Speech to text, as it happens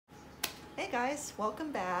guys,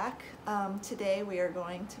 welcome back. Today we are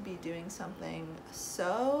going to be doing something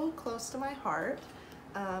so close to my heart.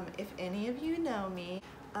 If any of you know me,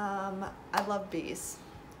 I love bees.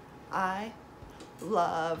 I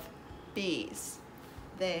love bees.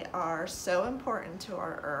 They are so important to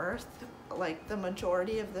our earth. Like the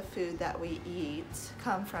majority of the food that we eat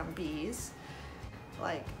come from bees.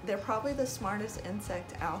 Like they're probably the smartest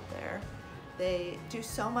insect out there. They do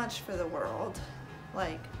so much for the world.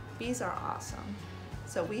 Like bees are awesome.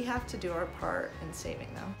 So we have to do our part in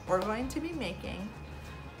saving them. We're going to be making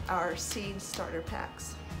our seed starter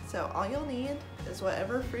packs. So all you'll need is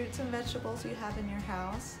whatever fruits and vegetables you have in your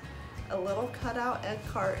house, a little cutout egg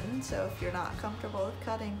carton, so if you're not comfortable with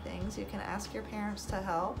cutting things, you can ask your parents to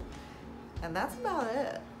help. And that's about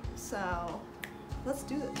it. So let's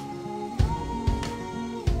do this.